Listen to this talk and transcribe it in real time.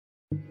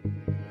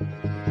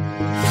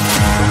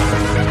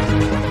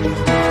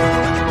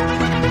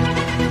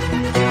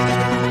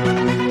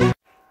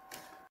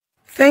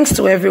Thanks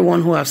to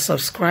everyone who have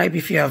subscribed.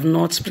 If you have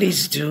not,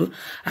 please do.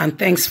 And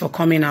thanks for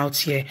coming out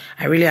here.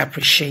 I really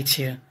appreciate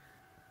you.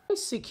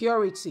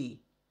 Security.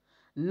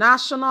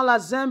 National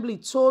Assembly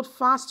told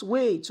fast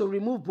way to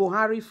remove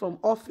Buhari from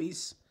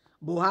office.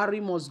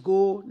 Buhari must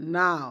go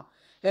now.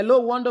 Hello,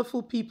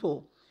 wonderful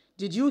people.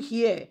 Did you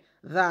hear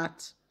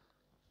that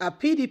a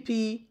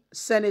PDP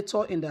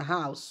senator in the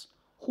House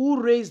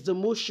who raised the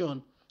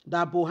motion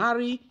that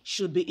Buhari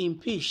should be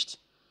impeached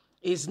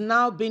is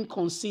now being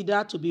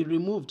considered to be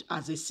removed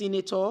as a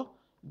senator?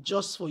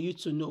 Just for you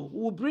to know.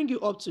 We'll bring you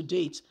up to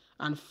date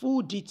and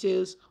full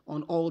details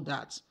on all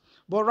that.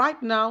 But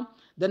right now,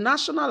 the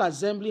National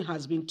Assembly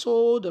has been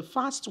told the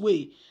fastest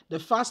way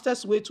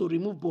to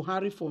remove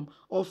Buhari from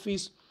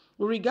office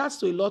with regards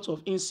to a lot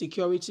of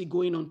insecurity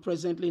going on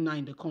presently now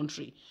in the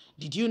country.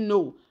 Did you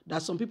know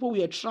that some people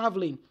were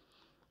traveling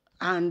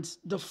and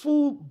the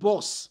full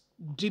bus,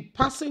 the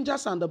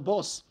passengers and the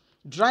bus,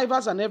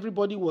 drivers and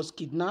everybody was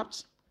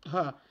kidnapped?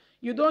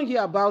 You don't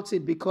hear about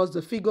it because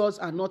the figures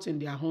are not in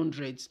their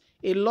hundreds.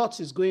 A lot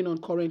is going on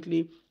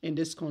currently in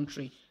this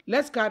country.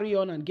 Let's carry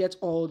on and get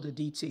all the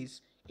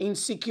details.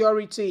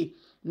 Insecurity.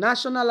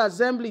 National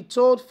Assembly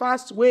told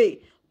fast way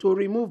to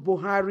remove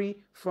Buhari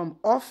from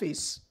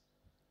office.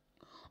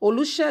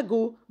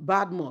 Olusegun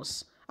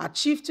Badmus, a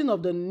chieftain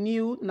of the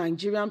new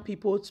Nigerian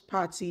People's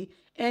Party,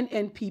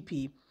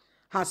 NNPP,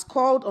 has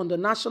called on the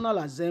National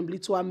Assembly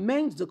to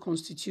amend the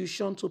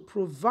constitution to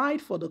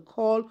provide for the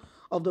call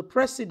of the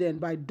president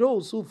by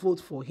those who vote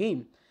for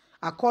him.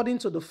 According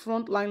to the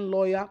frontline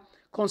lawyer,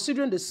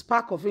 considering the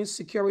spark of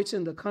insecurity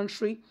in the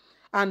country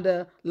and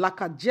the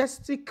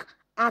lackadaisical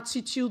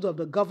attitude of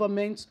the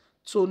government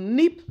to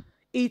nip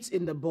it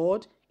in the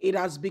bud, it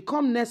has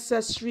become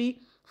necessary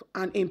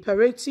and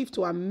imperative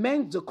to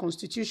amend the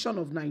Constitution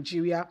of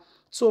Nigeria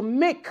to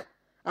make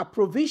a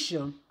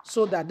provision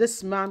so that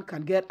this man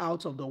can get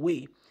out of the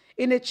way.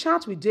 In a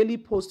chat with Daily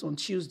Post on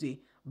Tuesday,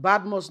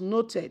 Badmus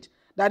noted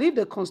that if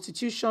the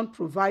Constitution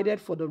provided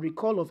for the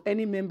recall of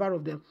any member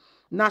of the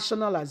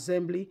National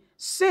Assembly,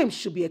 same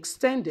should be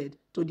extended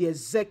to the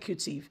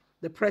executive,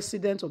 the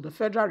President of the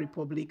Federal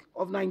Republic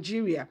of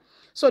Nigeria.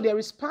 So there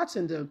is part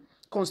in the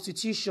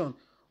Constitution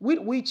with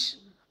which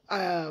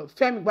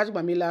Femi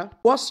Gbajubamila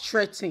was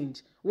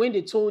threatened when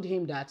they told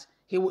him that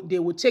they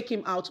would take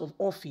him out of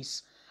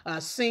office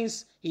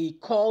since he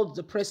called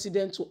the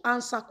president to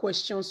answer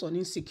questions on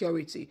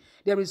insecurity.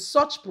 There is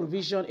such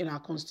provision in our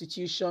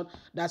constitution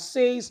that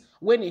says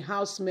when a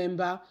house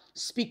member,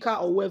 speaker,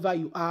 or whoever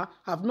you are,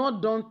 have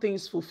not done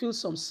things, fulfill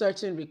some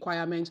certain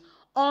requirements,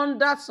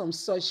 under some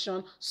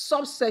subsection,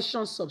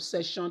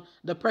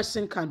 the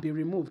person can be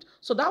removed.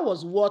 So that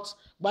was what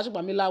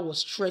Gbajubamila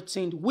was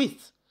threatened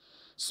with.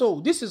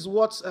 So this is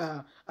what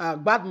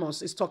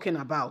Badmus is talking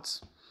about.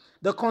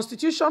 The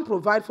Constitution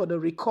provides for the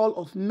recall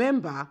of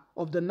member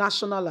of the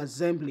National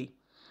Assembly.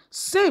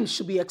 Same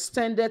should be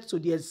extended to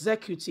the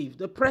executive,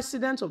 the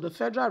President of the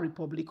Federal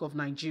Republic of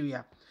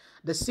Nigeria.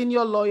 The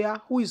senior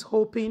lawyer who is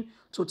hoping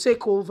to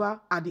take over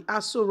at the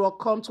Aso Rock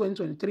come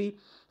 2023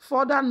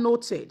 further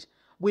noted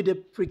with the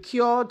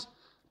procured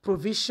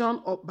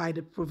provision by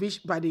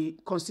the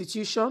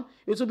Constitution,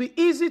 it will be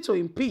easy to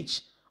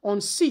impeach,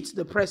 unseat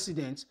the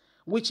president,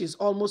 which is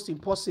almost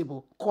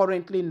impossible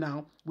currently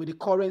now with the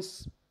current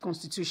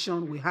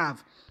constitution we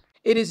have.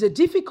 It is a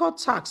difficult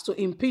task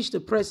to impeach the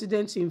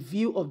president in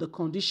view of the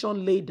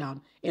condition laid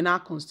down in our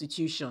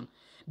constitution.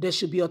 There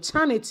should be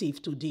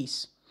alternative to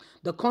this.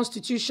 The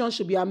constitution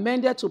should be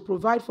amended to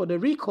provide for the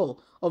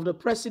recall of the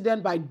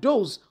president by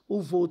those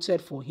who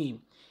voted for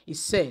him. He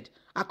said,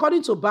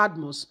 according to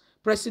Badmus,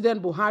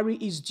 President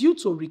Buhari is due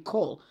to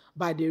recall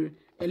by the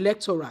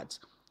electorate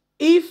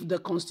if the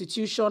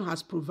constitution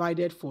has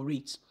provided for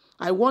it.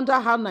 I wonder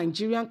how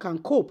Nigerians can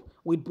cope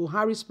with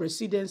Buhari's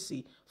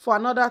presidency for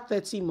another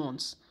 30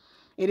 months.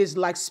 It is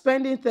like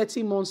spending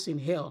 30 months in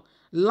hell.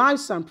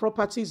 Lives and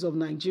properties of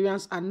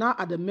Nigerians are now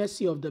at the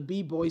mercy of the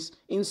B-boys,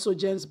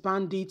 insurgents,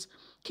 bandits,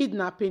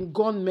 kidnapping,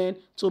 gunmen,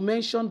 to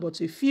mention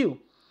but a few.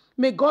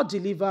 May God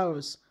deliver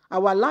us.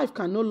 Our life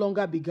can no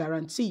longer be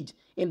guaranteed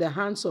in the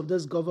hands of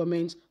this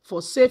government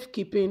for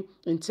safekeeping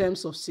in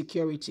terms of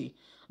security.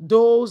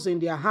 Those in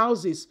their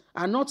houses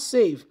are not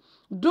safe.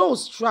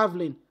 Those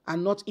traveling are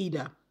not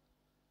either.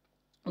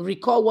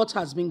 Recall what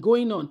has been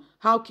going on,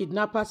 how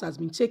kidnappers has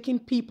been taking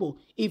people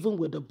even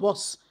with the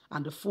bus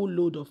and the full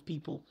load of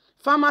people.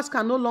 Farmers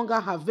can no longer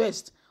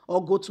harvest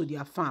or go to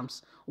their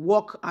farms.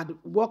 Work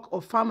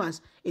of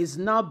farmers is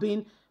now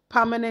being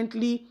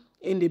permanently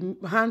in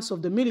the hands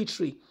of the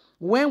military.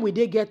 When will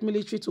they get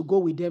military to go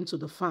with them to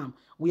the farm?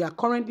 We are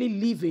currently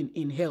living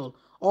in hell.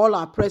 All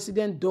our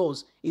president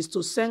does is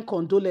to send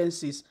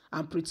condolences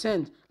and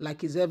pretend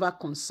like he's ever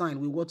concerned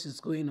with what is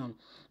going on.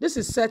 This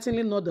is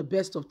certainly not the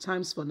best of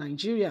times for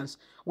Nigerians.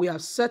 We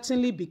have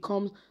certainly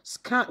become a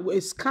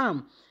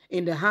scam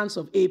in the hands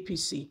of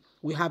APC.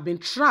 We have been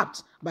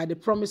trapped by the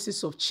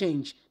promises of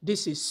change.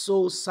 This is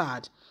so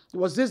sad.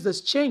 Was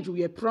this change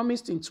we were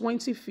promised in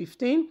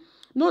 2015?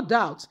 No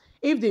doubt,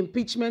 if the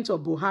impeachment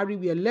of Buhari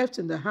were left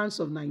in the hands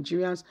of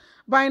Nigerians,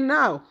 by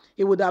now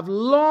it would have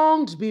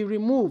long been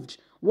removed.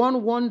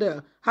 One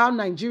wonder how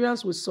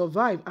Nigerians will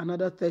survive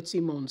another 30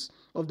 months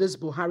of this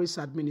Buhari's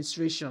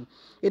administration.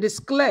 It is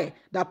clear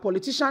that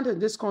politicians in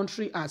this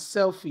country are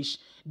selfish.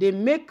 They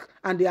make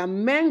and they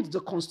amend the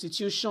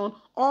constitution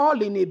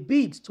all in a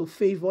bid to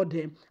favor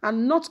them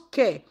and not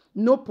care,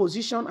 no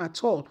position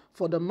at all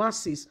for the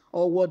masses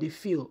or what they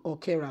feel or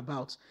care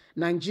about.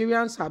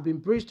 Nigerians have been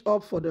braced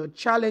up for the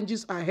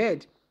challenges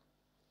ahead.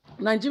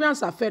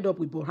 Nigerians are fed up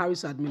with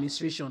Buhari's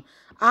administration.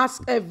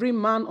 Ask every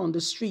man on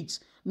the streets.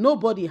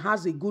 Nobody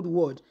has a good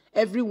word.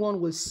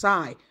 Everyone will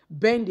sigh,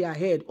 bend their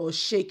head, or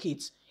shake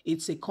it.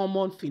 It's a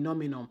common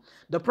phenomenon.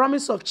 The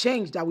promise of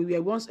change that we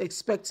were once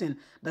expecting,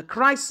 the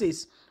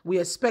crisis we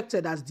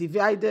expected as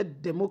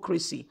divided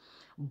democracy.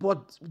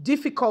 But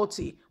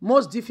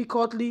most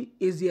difficultly,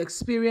 is the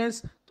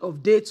experience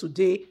of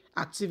day-to-day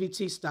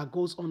activities that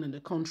goes on in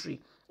the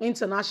country.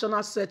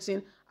 International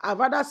setting, I've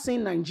rather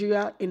seen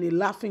Nigeria in a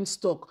laughing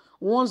stock,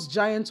 once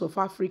giant of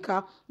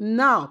Africa,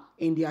 now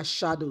in their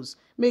shadows.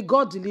 May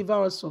God deliver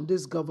us from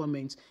this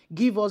government.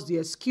 Give us the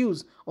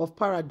excuse of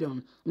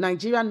paradigm.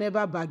 Nigeria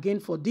never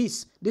bargained for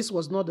this. This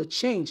was not the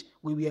change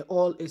we were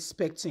all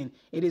expecting.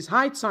 It is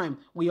high time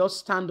we all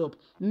stand up,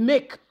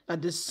 make a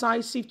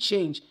decisive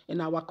change in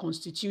our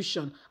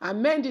constitution,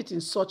 amend it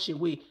in such a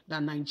way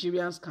that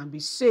Nigerians can be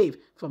saved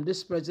from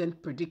this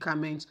present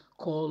predicament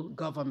called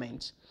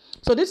government.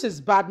 So this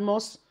is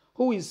Badmus,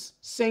 who is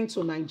saying to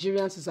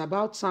Nigerians, it's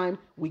about time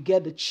we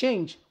get the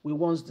change we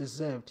once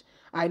deserved.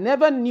 I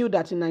never knew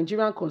that in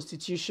Nigerian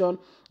constitution,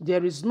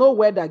 there is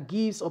nowhere that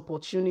gives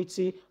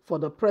opportunity for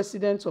the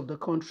president of the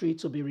country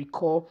to be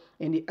recalled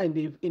in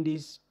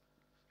these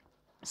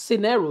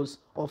scenarios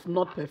of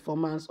not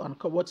performance on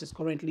what is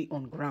currently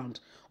on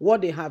ground.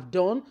 What they have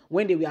done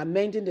when they were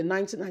amending the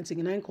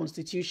 1999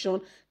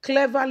 constitution,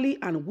 cleverly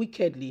and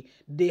wickedly,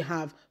 they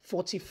have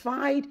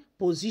fortified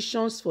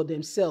positions for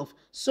themselves,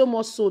 so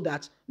much so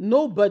that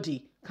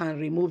nobody can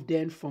remove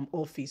them from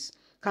office.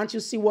 Can't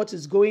you see what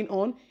is going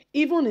on?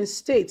 Even in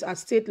states, at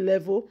state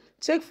level,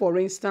 take for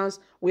instance,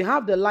 we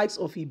have the likes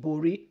of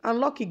Buhari and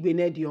Lucky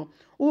Gbenedion,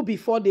 who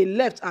before they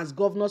left as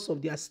governors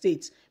of their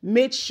states,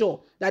 made sure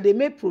that they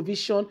made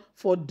provision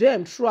for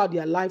them throughout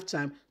their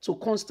lifetime to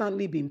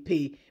constantly be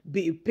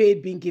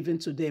paid being given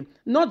to them.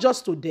 Not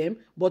just to them,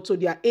 but to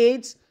their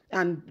aides,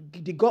 and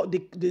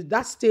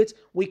that state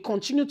will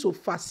continue to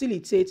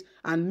facilitate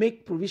and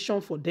make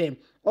provision for them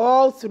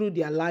all through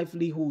their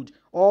livelihood,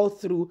 all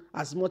through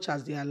as much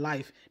as their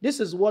life. This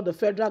is what the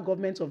federal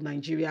government of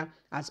Nigeria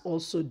has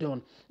also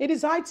done. It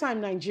is high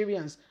time,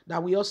 Nigerians,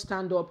 that we all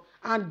stand up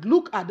and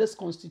look at this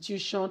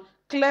constitution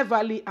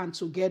cleverly and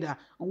together.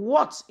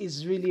 What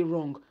is really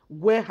wrong?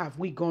 Where have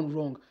we gone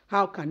wrong?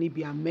 How can it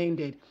be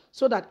amended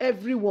so that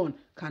everyone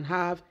can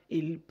have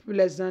a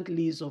pleasant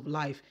lease of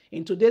life?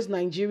 In today's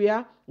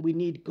Nigeria, we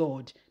need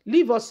God.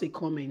 Leave us a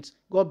comment.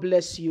 God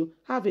bless you.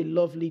 Have a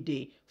lovely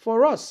day.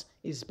 For us,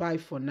 it's bye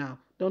for now.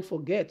 Don't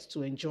forget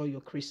to enjoy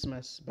your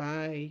Christmas.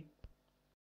 Bye.